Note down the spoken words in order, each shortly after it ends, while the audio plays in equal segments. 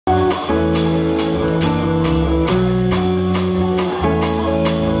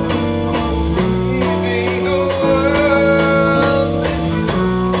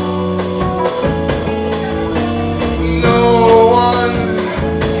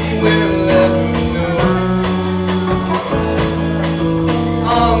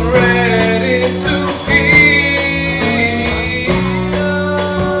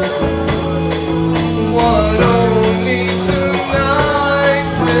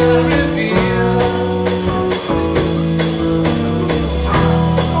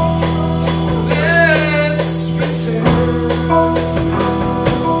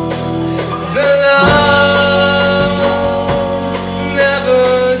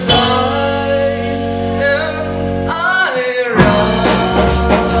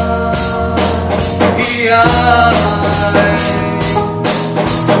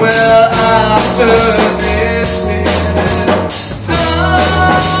Well, after this is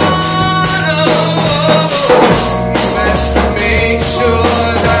done, let's make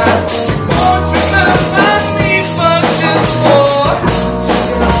sure that you won't remember me, but just for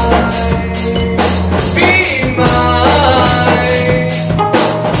tonight, be mine.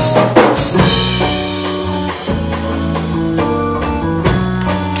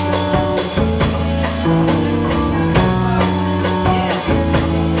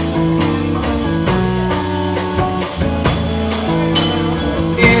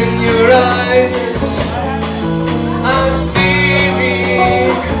 I see me,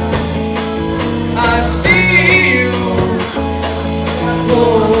 I see you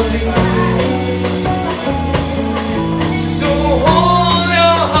holding me. So hold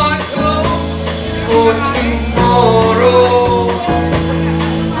your heart close, for tomorrow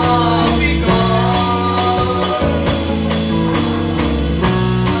I'll be gone.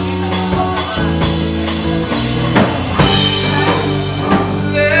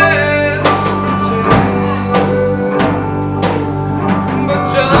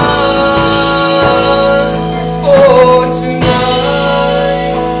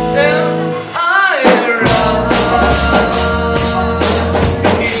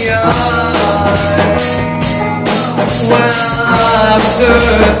 After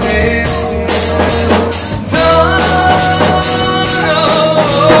this is done,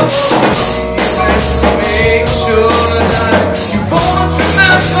 let's make sure that you won't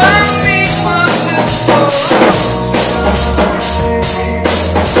remember me, but just for tonight,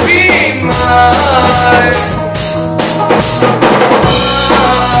 be mine.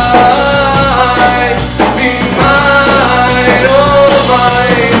 Be mine, oh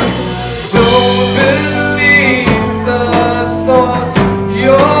mine. Don't believe the thoughts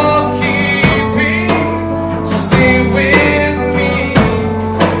you're keeping. Stay with me,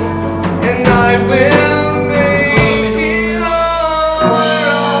 and I will make it alright.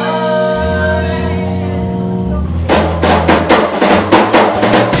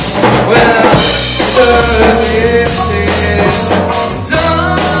 Well, after this is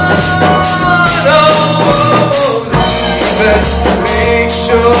done, let's make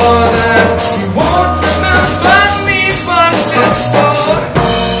sure that you won't remember me, but just for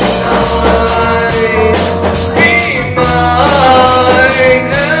tonight, be mine.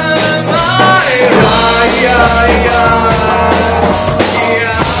 Am I right?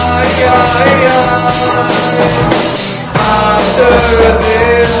 After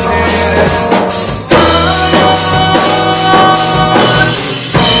this is done,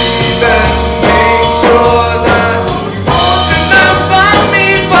 then make sure that you won't remember me,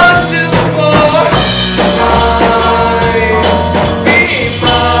 but just for tonight, be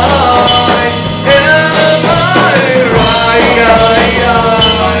mine. Am I right?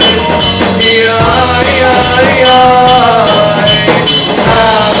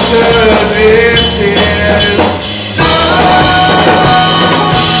 After this is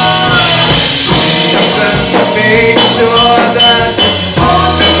make sure that you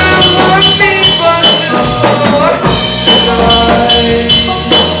won't remember me, but just for tonight,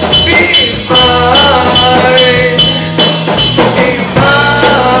 be mine, be mine,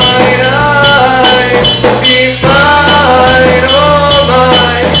 be mine, oh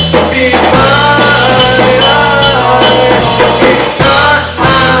mine, be mine, be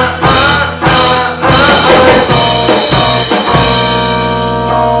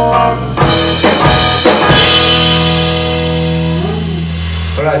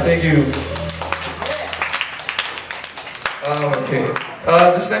Alright, thank you. Okay.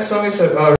 This next song is